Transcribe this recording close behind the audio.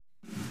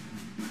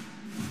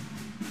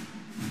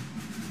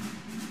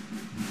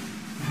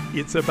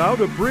It's about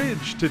a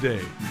bridge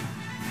today.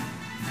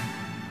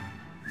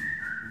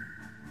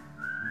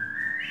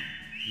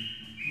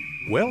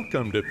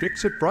 Welcome to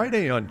Fix It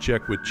Friday on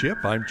Check with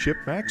Chip. I'm Chip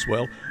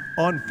Maxwell.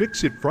 On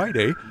Fix It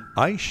Friday,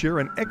 I share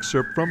an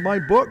excerpt from my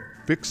book,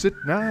 Fix It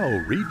Now,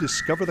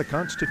 Rediscover the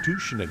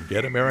Constitution and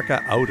Get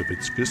America Out of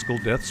Its Fiscal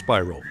Death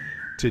Spiral.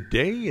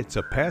 Today, it's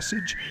a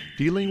passage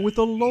dealing with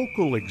a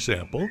local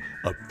example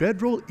of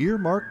federal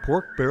earmarked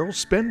pork barrel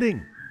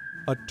spending.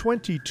 A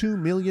 $22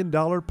 million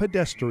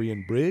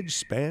pedestrian bridge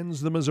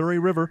spans the Missouri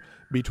River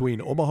between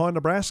Omaha,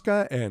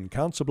 Nebraska and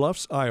Council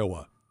Bluffs,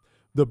 Iowa.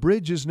 The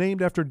bridge is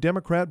named after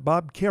Democrat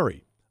Bob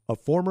Kerrey, a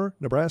former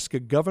Nebraska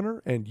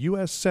governor and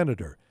U.S.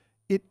 senator.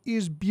 It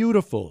is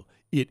beautiful.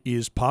 It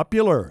is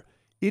popular.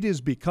 It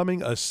is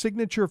becoming a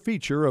signature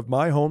feature of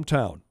my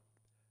hometown.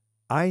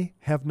 I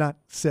have not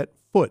set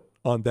foot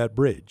on that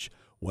bridge.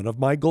 One of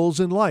my goals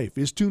in life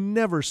is to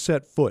never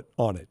set foot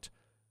on it.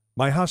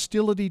 My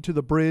hostility to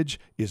the bridge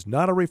is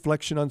not a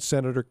reflection on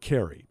Senator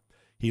Kerrey.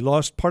 He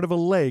lost part of a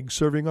leg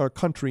serving our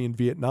country in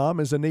Vietnam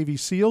as a Navy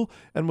SEAL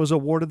and was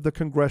awarded the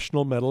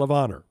Congressional Medal of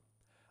Honor.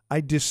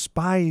 I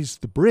despise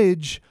the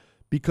bridge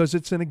because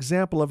it's an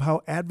example of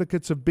how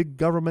advocates of big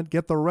government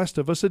get the rest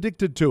of us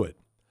addicted to it.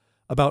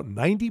 About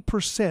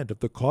 90% of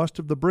the cost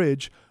of the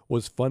bridge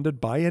was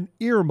funded by an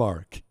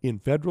earmark in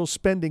federal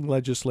spending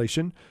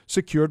legislation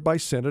secured by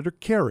Senator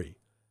Kerrey.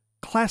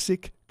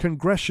 Classic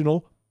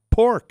congressional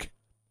pork.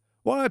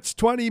 What's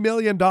 $20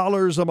 million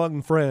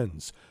among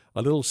friends?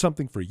 A little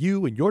something for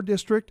you in your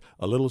district,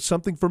 a little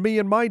something for me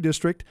in my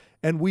district,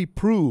 and we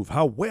prove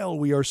how well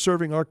we are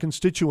serving our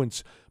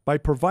constituents by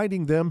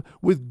providing them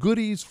with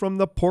goodies from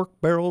the pork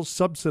barrels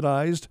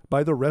subsidized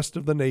by the rest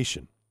of the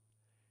nation.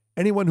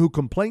 Anyone who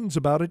complains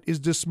about it is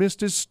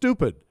dismissed as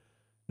stupid.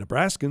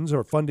 Nebraskans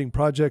are funding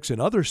projects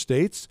in other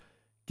states.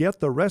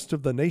 Get the rest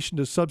of the nation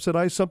to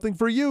subsidize something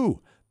for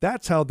you.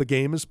 That's how the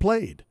game is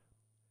played.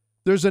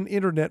 There's an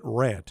internet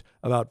rant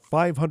about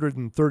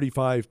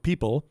 535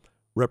 people,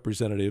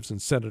 representatives and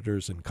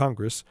senators in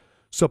Congress,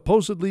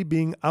 supposedly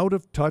being out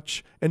of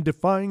touch and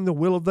defying the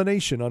will of the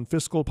nation on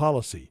fiscal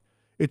policy.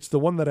 It's the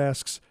one that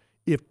asks,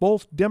 if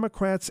both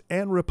Democrats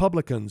and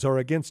Republicans are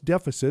against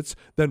deficits,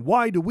 then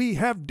why do we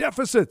have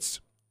deficits?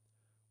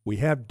 We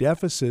have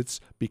deficits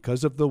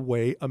because of the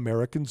way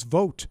Americans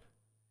vote.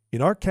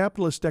 In our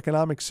capitalist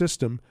economic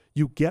system,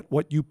 you get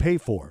what you pay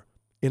for.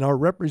 In our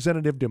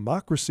representative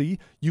democracy,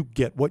 you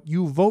get what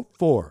you vote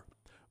for.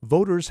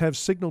 Voters have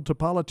signaled to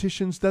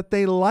politicians that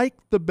they like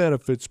the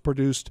benefits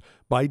produced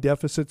by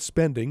deficit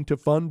spending to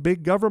fund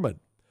big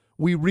government.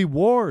 We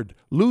reward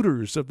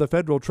looters of the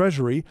federal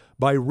treasury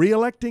by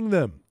re-electing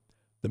them.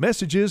 The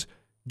message is,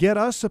 get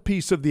us a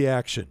piece of the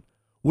action.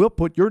 We'll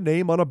put your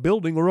name on a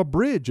building or a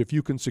bridge if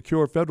you can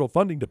secure federal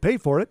funding to pay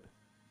for it.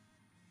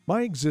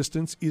 My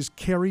existence is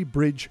Kerrey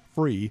Bridge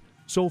free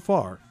so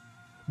far,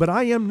 but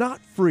I am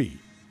not free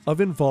of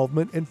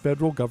involvement in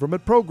federal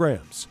government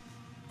programs.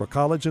 For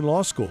college and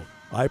law school,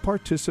 I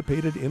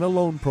participated in a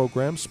loan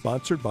program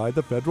sponsored by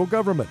the federal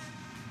government.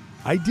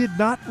 I did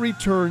not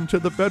return to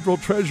the federal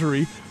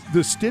treasury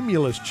the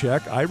stimulus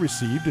check I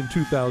received in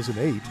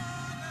 2008.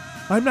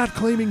 I'm not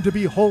claiming to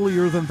be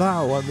holier than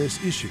thou on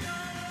this issue.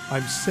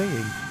 I'm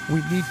saying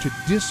we need to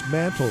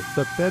dismantle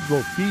the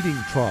federal feeding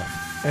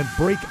trough and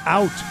break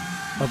out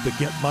of the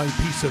get my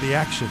piece of the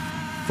action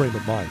frame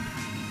of mind.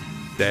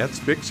 That's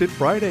Fix It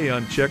Friday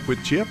on Check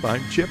with Chip.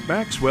 I'm Chip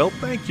Maxwell.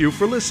 Thank you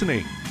for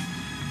listening.